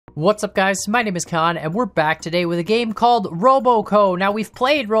What's up guys, my name is Khan and we're back today with a game called RoboCo. Now we've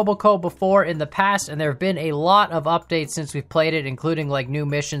played RoboCo before in the past and there have been a lot of updates since we've played it, including like new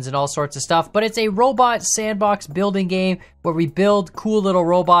missions and all sorts of stuff, but it's a robot sandbox building game where we build cool little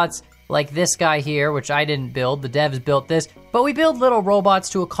robots like this guy here, which I didn't build, the devs built this, but we build little robots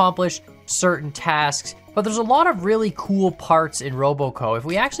to accomplish certain tasks. But there's a lot of really cool parts in RoboCo. If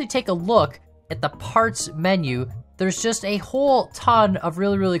we actually take a look at the parts menu, there's just a whole ton of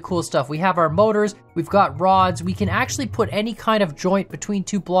really cool stuff. We have our motors, we've got rods, we can actually put any kind of joint between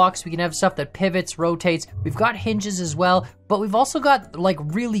two blocks, we can have stuff that pivots, rotates, we've got hinges as well, but we've also got like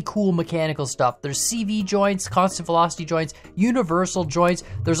really cool mechanical stuff. There's CV joints, constant velocity joints, universal joints,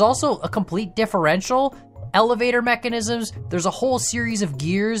 there's also a complete differential, elevator mechanisms, there's a whole series of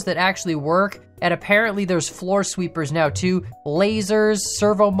gears that actually work, and apparently there's floor sweepers now too, lasers,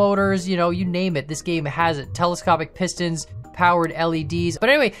 servo motors, you know, you name it, this game has it, telescopic pistons, powered LEDs. But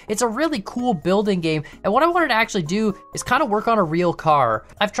anyway, it's a really cool building game, and what I wanted to actually do is kind of work on a real car.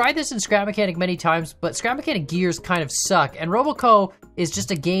 I've tried this in Scrap Mechanic many times, but Scrap Mechanic gears kind of suck, and RoboCo is just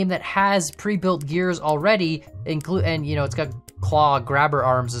a game that has pre-built gears already, and you know, it's got claw grabber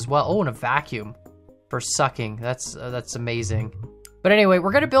arms as well. Oh, and a vacuum for sucking. That's amazing. But anyway,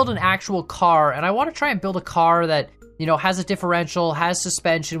 we're gonna build an actual car, and I want to try and build a car that, you know, has a differential, has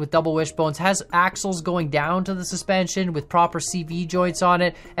suspension with double wishbones, has axles going down to the suspension with proper CV joints on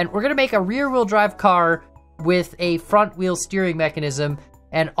it, and we're gonna make a rear-wheel drive car with a front-wheel steering mechanism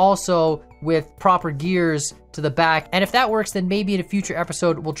and also with proper gears to the back. And if that works, then maybe in a future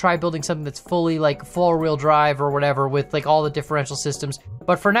episode we'll try building something that's fully like four-wheel drive or whatever with like all the differential systems.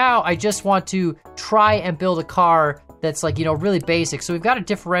 But for now, I just want to try and build a car that's like, you know, really basic. So we've got a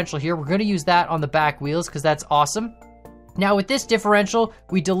differential here. We're gonna use that on the back wheels because that's awesome. Now with this differential,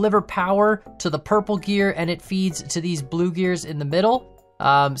 we deliver power to the purple gear and it feeds to these blue gears in the middle.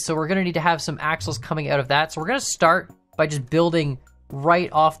 So we're gonna need to have some axles coming out of that. So we're gonna start by just building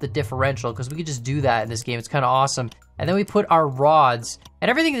right off the differential because we could just do that in this game. It's kind of awesome. And then we put our rods, and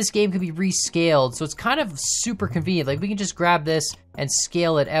everything in this game can be rescaled, so it's kind of super convenient. Like we can just grab this and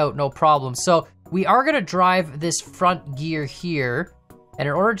scale it out, no problem. So we are gonna drive this front gear here, and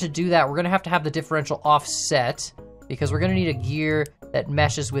in order to do that, we're gonna have to have the differential offset because we're gonna need a gear that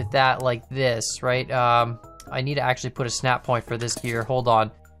meshes with that like this, right? I need to actually put a snap point for this gear, hold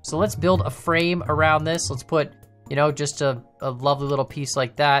on. So let's build a frame around this. Let's put, you know, just a lovely little piece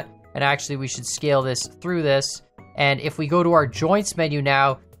like that. And actually we should scale this through this. And if we go to our joints menu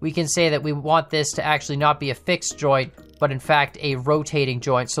now, we can say that we want this to actually not be a fixed joint, but in fact a rotating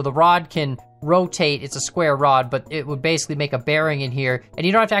joint. So the rod can rotate, it's a square rod, but it would basically make a bearing in here. And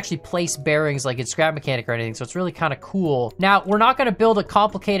you don't have to actually place bearings like in Scrap Mechanic or anything, so it's really kind of cool. Now, we're not gonna build a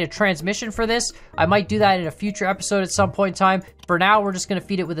complicated transmission for this. I might do that in a future episode at some point in time. For now, we're just gonna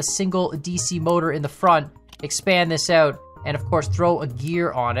feed it with a single DC motor in the front, expand this out, and of course throw a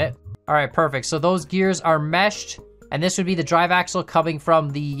gear on it. All right, perfect. So those gears are meshed, and this would be the drive axle coming from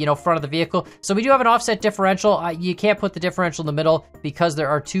the, you know, front of the vehicle. So we do have an offset differential. You can't put the differential in the middle because there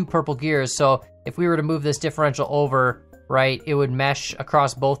are two purple gears. So if we were to move this differential over, right, it would mesh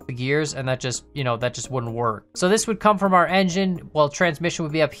across both the gears, and that just, you know, that just wouldn't work. So this would come from our engine. Well, transmission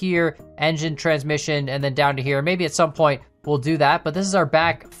would be up here, engine, transmission, and then down to here. Maybe at some point we'll do that, but this is our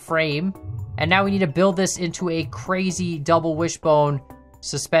back frame. And now we need to build this into a crazy double wishbone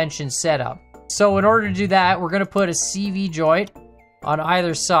suspension setup. So in order to do that, we're gonna put a CV joint on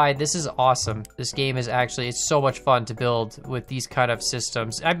either side. This is awesome. This game is actually, it's so much fun to build with these kind of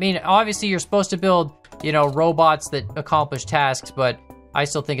systems. I mean, obviously you're supposed to build, you know, robots that accomplish tasks, but I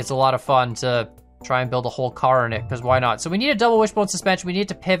still think it's a lot of fun to try and build a whole car in it, because why not? So we need a double wishbone suspension. We need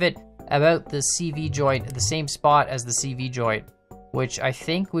to pivot about the CV joint at the same spot as the CV joint, which I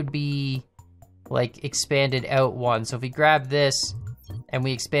think would be like expanded out one. So if we grab this and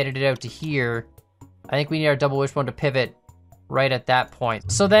we expanded it out to here, I think we need our double wishbone to pivot right at that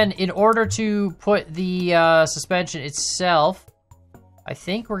point. So then in order to put the suspension itself, I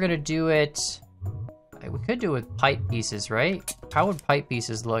think we're gonna do it, we could do it with pipe pieces, right? How would pipe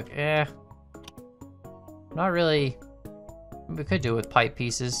pieces look? Not really. We could do it with pipe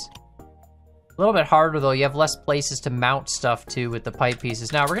pieces. A little bit harder though, you have less places to mount stuff to with the pipe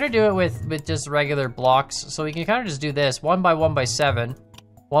pieces. Now we're gonna do it with just regular blocks, so we can kind of just do this, 1 by 1 by 7,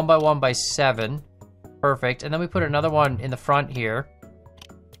 1 by 1 by 7, perfect. And then we put another one in the front here,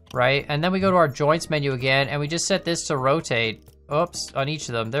 right? And then we go to our joints menu again, and we just set this to rotate. Oops, on each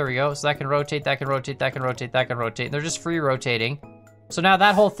of them, there we go. So that can rotate, that can rotate, that can rotate, that can rotate. And they're just free rotating. So now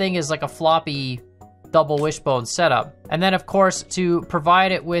that whole thing is like a floppy double wishbone setup. And then of course, to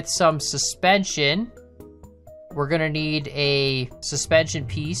provide it with some suspension, we're gonna need a suspension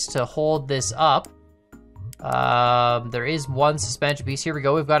piece to hold this up. There is one suspension piece. Here we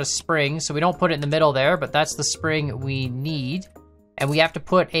go. We've got a spring, so we don't put it in the middle there, but that's the spring we need. And we have to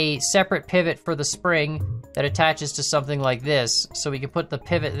put a separate pivot for the spring that attaches to something like this. So we can put the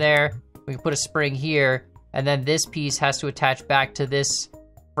pivot there, we can put a spring here, and then this piece has to attach back to this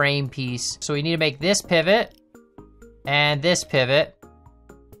frame piece. So we need to make this pivot and this pivot,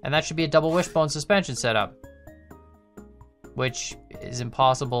 and that should be a double wishbone suspension setup, which is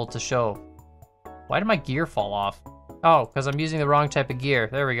impossible to show. Why did my gear fall off? Oh, because I'm using the wrong type of gear.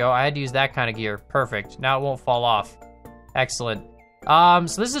 There we go. I had to use that kind of gear. Perfect. Now it won't fall off. Excellent. So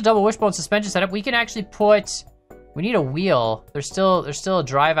this is a double wishbone suspension setup. We can actually put... We need a wheel. There's still a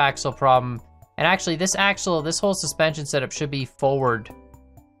drive axle problem. And actually, this whole suspension setup should be forward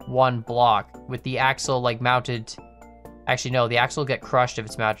one block with the axle like mounted... Actually, no, the axle will get crushed if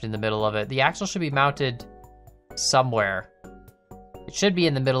it's mounted in the middle of it. The axle should be mounted somewhere. It should be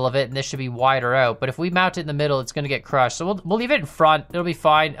in the middle of it, and this should be wider out. But if we mount it in the middle, it's going to get crushed. So we'll leave it in front. It'll be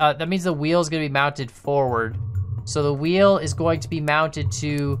fine. That means the wheel is going to be mounted forward. So the wheel is going to be mounted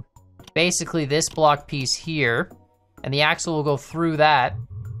to basically this block piece here. And the axle will go through that,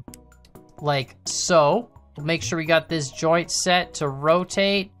 like so. We'll make sure we got this joint set to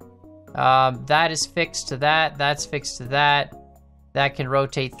rotate. That is fixed to that. That's fixed to that. That can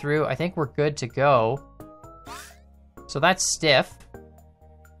rotate through. I think we're good to go. So that's stiff.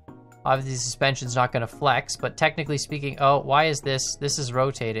 Obviously, the suspension's not going to flex, but technically speaking... Oh, why is this? This is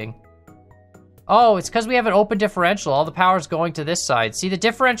rotating. Oh, it's because we have an open differential. All the power's going to this side. See, the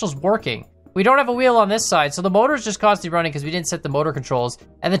differential's working. We don't have a wheel on this side, so the motor's just constantly running because we didn't set the motor controls,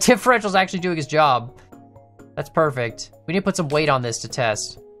 and the differential's actually doing its job. That's perfect. We need to put some weight on this to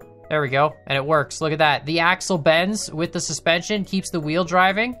test. There we go, and it works. Look at that. The axle bends with the suspension, keeps the wheel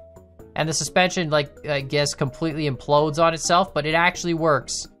driving, and the suspension, like, I guess, completely implodes on itself, but it actually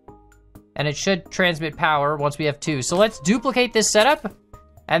works. And it should transmit power once we have two. So let's duplicate this setup,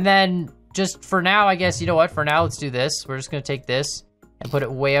 and then just for now, I guess, you know what? For now, let's do this. We're just gonna take this and put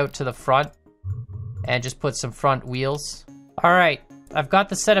it way out to the front and just put some front wheels. All right, I've got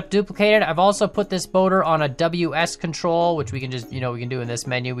the setup duplicated. I've also put this motor on a WS control, which we can just, you know, we can do in this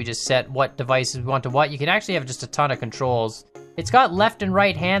menu. We just set what devices we want to what. You can actually have just a ton of controls. It's got left and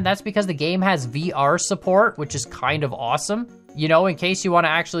right hand. That's because the game has VR support, which is kind of awesome. You know, in case you want to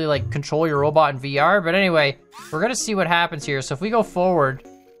actually, like, control your robot in VR. But anyway, we're going to see what happens here. So if we go forward,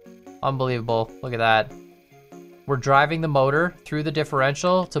 unbelievable. Look at that. We're driving the motor through the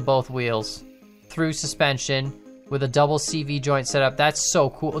differential to both wheels, through suspension, with a double CV joint setup. That's so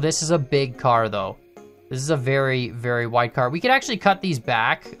cool. This is a big car, though. This is a very, very wide car. We could actually cut these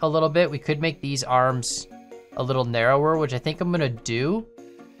back a little bit. We could make these arms a little narrower, which I think I'm going to do.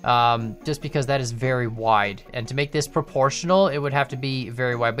 Just because that is very wide. And to make this proportional, it would have to be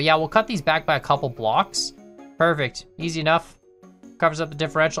very wide. But yeah, we'll cut these back by a couple blocks. Perfect. Easy enough. Covers up the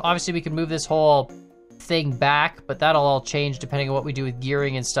differential. Obviously, we can move this whole thing back, but that'll all change depending on what we do with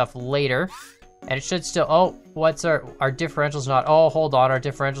gearing and stuff later. And it should still... Oh, what's our differential's not... Oh, hold on. Our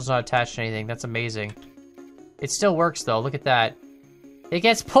differential's not attached to anything. That's amazing. It still works, though. Look at that. It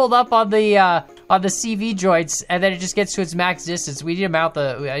gets pulled up on the CV joints, and then it just gets to its max distance. We need to mount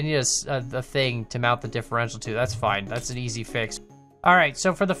I need a thing to mount the differential to. That's fine. That's an easy fix. All right,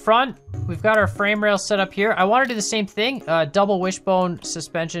 so for the front, we've got our frame rail set up here. I want to do the same thing, double wishbone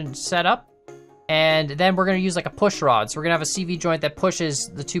suspension setup, and then we're going to use like a push rod. So we're going to have a CV joint that pushes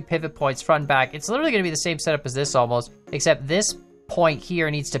the two pivot points front and back. It's literally going to be the same setup as this almost, except this point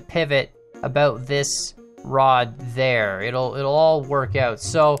here needs to pivot about this rod there. It'll all work out.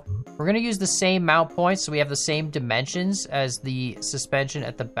 So we're going to use the same mount points, so we have the same dimensions as the suspension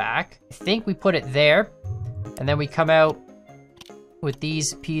at the back. I think we put it there, and then we come out with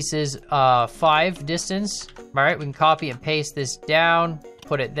these pieces 5 distance. All right, we can copy and paste this down,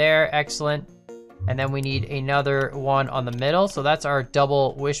 put it there. Excellent. And then we need another one on the middle. So that's our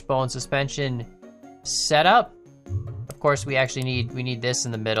double wishbone suspension setup. Of course, we need this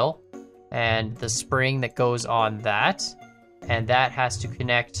in the middle, and the spring that goes on that, and that has to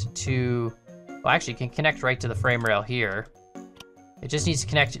connect to, well, actually it can connect right to the frame rail here. It just needs to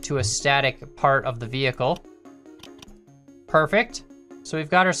connect it to a static part of the vehicle. Perfect. So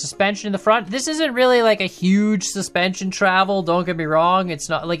we've got our suspension in the front. This isn't really like a huge suspension travel, don't get me wrong. It's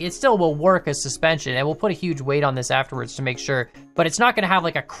not like, it still will work as suspension, and we'll put a huge weight on this afterwards to make sure, but it's not gonna have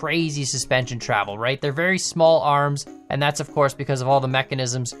like a crazy suspension travel, right? They're very small arms, and that's of course because of all the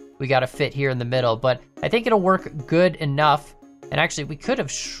mechanisms we gotta fit here in the middle, but I think it'll work good enough. And actually we could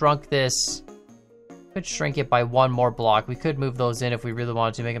have shrunk this, could shrink it by one more block. We could move those in if we really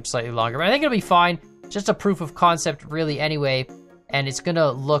wanted to make them slightly longer, but I think it'll be fine. just a proof of concept really anyway, and it's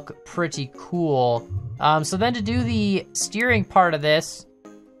gonna look pretty cool. So then to do the steering part of this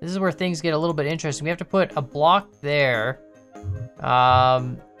is where things get a little bit interesting. We have to put a block there,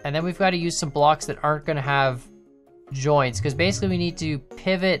 and then we've got to use some blocks that aren't gonna have joints, because basically we need to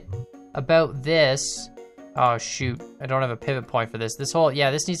pivot about this. Oh shoot, I don't have a pivot point for this. This whole,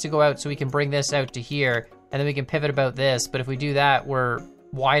 yeah, this needs to go out so we can bring this out to here, and then we can pivot about this. But if we do that, we're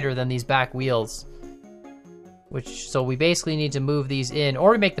wider than these back wheels. So we basically need to move these in,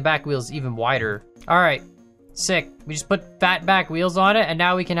 or we make the back wheels even wider. All right, sick. We just put fat back wheels on it, and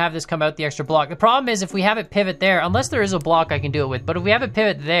now we can have this come out the extra block. The problem is if we have it pivot there, unless there is a block I can do it with, but if we have it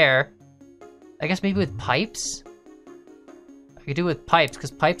pivot there, I guess maybe with pipes? I could do it with pipes, because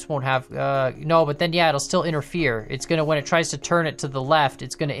pipes won't have, no, but then yeah, it'll still interfere. It's gonna, when it tries to turn it to the left,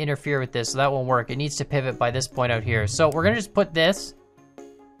 it's gonna interfere with this, so that won't work. It needs to pivot by this point out here. So we're gonna just put this,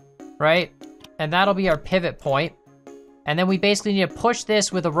 right? And that'll be our pivot point. And then we basically need to push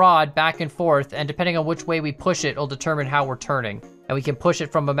this with a rod back and forth, and depending on which way we push it, it'll determine how we're turning. And we can push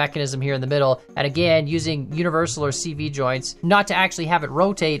it from a mechanism here in the middle. And again, using universal or CV joints, not to actually have it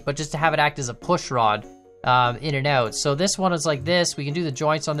rotate, but just to have it act as a push rod. In and out. So this one is like this. We can do the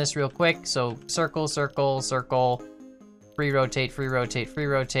joints on this real quick. So circle, circle, circle, free rotate, free rotate, free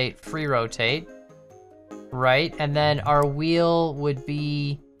rotate, free rotate. Right? And then our wheel would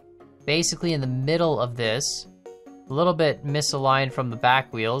be basically in the middle of this. A little bit misaligned from the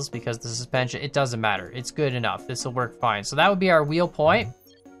back wheels because the suspension, it doesn't matter. It's good enough. This will work fine. So that would be our wheel point.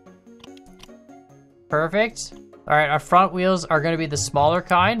 Perfect. All right, our front wheels are going to be the smaller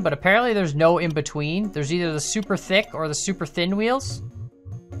kind, but apparently there's no in between. There's either the super thick or the super thin wheels.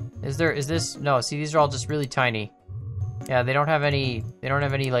 Is this? No, see, these are all just really tiny. Yeah, they don't have any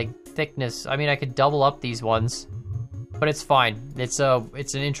like thickness. I mean, I could double up these ones, but it's fine. It's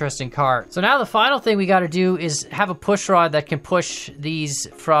an interesting car. So now the final thing we got to do is have a push rod that can push these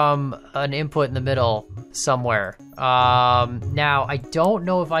from an input in the middle somewhere. Now I don't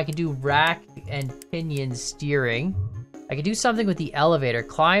know if I can do rack and pinion steering. I could do something with the elevator.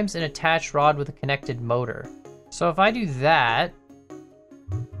 Climbs an attached rod with a connected motor. So if I do that,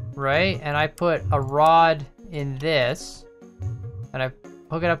 right, and I put a rod in this, and I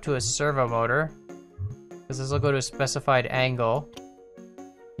hook it up to a servo motor, because this will go to a specified angle.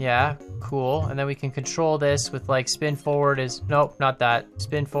 Yeah, cool. And then we can control this with like spin forward is, nope, not that.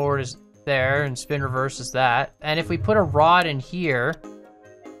 Spin forward is there, and spin reverse is that. And if we put a rod in here,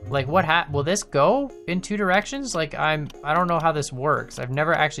 like will this go in two directions? Like I don't know how this works. I've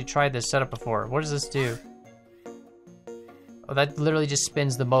never actually tried this setup before. What does this do? Oh, that literally just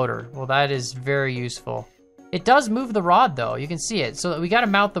spins the motor. Well, that is very useful. It does move the rod though, you can see it. So we gotta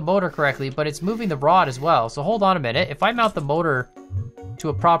mount the motor correctly, but it's moving the rod as well. So hold on a minute. If I mount the motor to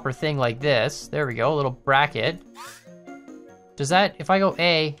a proper thing like this, there we go, a little bracket. Does that, if I go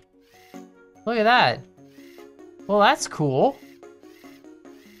A, look at that. Well, that's cool.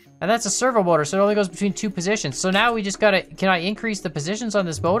 And that's a servo motor, so it only goes between two positions. So now we just gotta, can I increase the positions on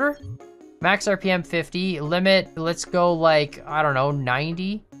this motor? Max RPM 50, limit, let's go like, I don't know,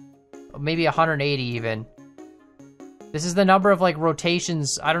 90? Maybe 180 even. This is the number of like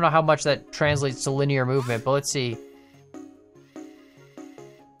rotations. I don't know how much that translates to linear movement, but let's see.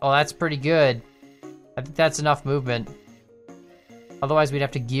 Oh, that's pretty good. I think that's enough movement. Otherwise, we'd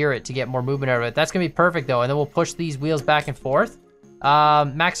have to gear it to get more movement out of it. That's gonna be perfect though, and then we'll push these wheels back and forth.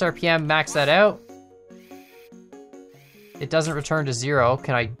 Max RPM, max that out. It doesn't return to 0.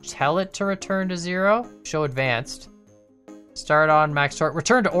 Can I tell it to return to 0? Show advanced. Start on max torque.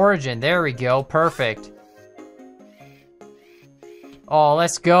 Return to origin. There we go. Perfect. Oh,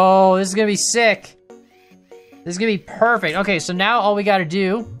 let's go. This is gonna be sick. This is gonna be perfect. Okay, so now all we gotta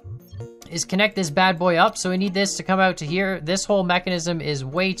do is connect this bad boy up. So we need this to come out to here. This whole mechanism is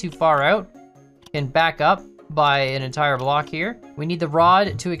way too far out. Can back up by an entire block here. We need the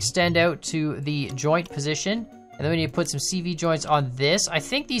rod to extend out to the joint position. And then we need to put some CV joints on this. I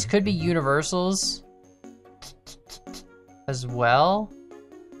think these could be universals as well.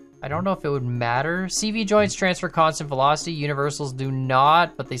 I don't know if it would matter. CV joints transfer constant velocity. Universals do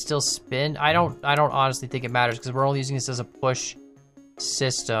not, but they still spin. I don't honestly think it matters because we're only using this as a push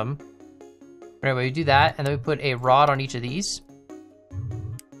system. Anyway, we do that, and then we put a rod on each of these.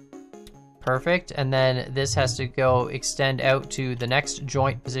 Perfect, and then this has to go extend out to the next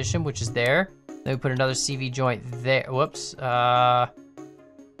joint position, which is there. Then we put another CV joint there. Whoops. No,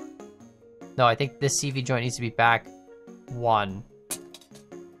 I think this CV joint needs to be back 1.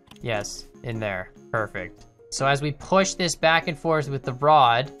 Yes, in there. Perfect. So as we push this back and forth with the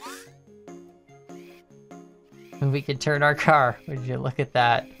rod, we can turn our car. Would you look at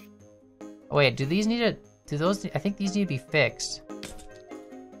that? Oh, wait, do these need to, do those, I think these need to be fixed.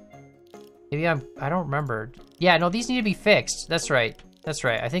 Maybe I don't remember. Yeah, no, these need to be fixed. That's right. That's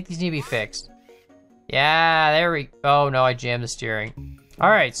right. I think these need to be fixed. Yeah, there we, oh no, I jammed the steering. All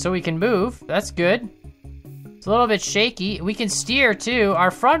right, so we can move. That's good. It's a little bit shaky. We can steer too.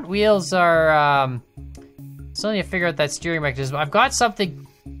 Our front wheels are, still need to figure out that steering mechanism. I've got something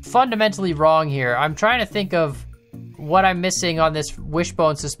fundamentally wrong here. I'm trying to think of what I'm missing on this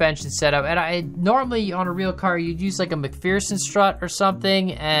wishbone suspension setup. And I normally on a real car, you'd use like a McPherson strut or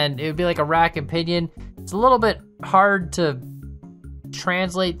something, and it would be like a rack and pinion. It's a little bit hard to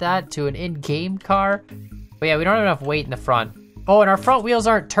translate that to an in-game car. But yeah, we don't have enough weight in the front. Oh, and our front wheels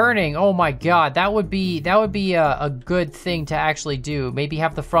aren't turning. Oh my God, that would be a good thing to actually do. Maybe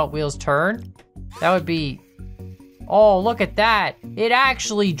have the front wheels turn. That would be, oh, look at that. It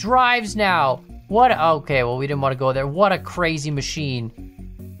actually drives now. What, okay, well, we didn't want to go there. What a crazy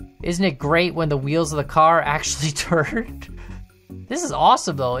machine. Isn't it great when the wheels of the car actually turn? This is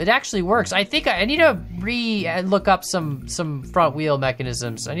awesome though. It actually works. I think I need to look up some front wheel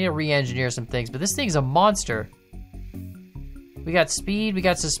mechanisms. I need to re-engineer some things, but this thing's a monster. We got speed, we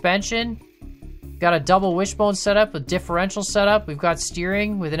got suspension, got a double wishbone setup, a differential setup. We've got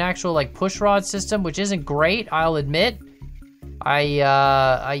steering with an actual like push rod system, which isn't great, I'll admit.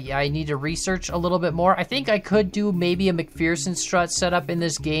 I need to research a little bit more. I think I could do maybe a McPherson strut setup in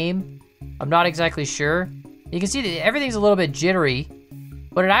this game. I'm not exactly sure. You can see that everything's a little bit jittery,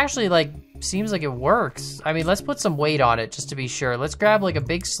 but it actually like seems like it works. I mean, let's put some weight on it just to be sure. Let's grab like a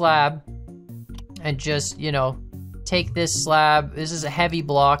big slab and just, you know, take this slab. This is a heavy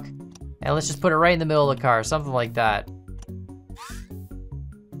block, and let's just put it right in the middle of the car, something like that.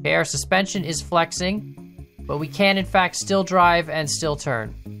 Okay, our suspension is flexing, but we can in fact still drive and still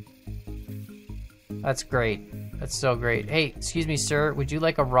turn. That's great. That's so great. Hey, excuse me, sir. Would you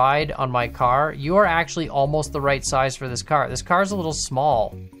like a ride on my car? You are actually almost the right size for this car. This car's a little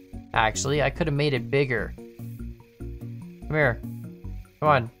small, actually. I could have made it bigger. Come here. Come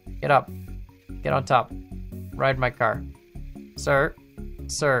on. Get up. Get on top. Ride my car. Sir,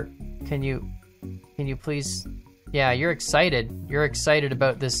 can you please? Yeah, you're excited. You're excited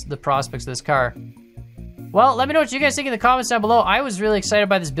about the prospects of this car. Well, let me know what you guys think in the comments down below. I was really excited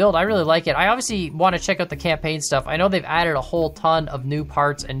by this build. I really like it. I obviously want to check out the campaign stuff. I know they've added a whole ton of new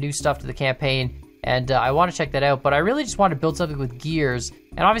parts and new stuff to the campaign, and I want to check that out, but I really just want to build something with gears.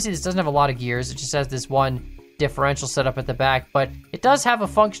 And obviously this doesn't have a lot of gears. It just has this one differential setup at the back, but it does have a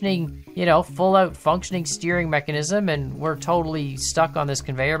functioning, you know, full out functioning steering mechanism, and we're totally stuck on this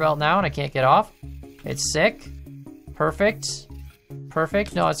conveyor belt now and I can't get off. It's sick. Perfect.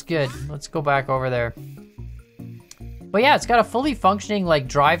 Perfect. No, it's good. Let's go back over there. But yeah, it's got a fully functioning like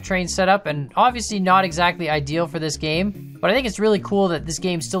drivetrain setup, and obviously not exactly ideal for this game, but I think it's really cool that this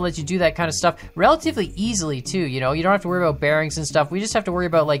game still lets you do that kind of stuff relatively easily too, you know? You don't have to worry about bearings and stuff. We just have to worry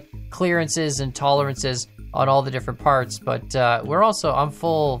about like clearances and tolerances on all the different parts, but we're also, I'm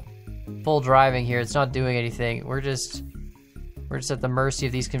full driving here. It's not doing anything. We're just at the mercy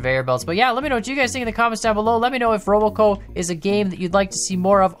of these conveyor belts. But yeah, let me know what you guys think in the comments down below. Let me know if RoboCo is a game that you'd like to see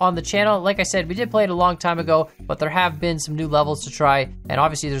more of on the channel. Like I said, we did play it a long time ago, but there have been some new levels to try, and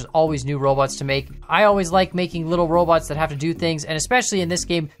obviously there's always new robots to make. I always like making little robots that have to do things, and especially in this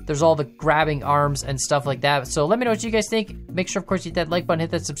game, there's all the grabbing arms and stuff like that. So let me know what you guys think. Make sure, of course, you hit that like button,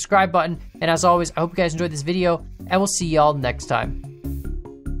 hit that subscribe button, and as always, I hope you guys enjoyed this video, and we'll see y'all next time.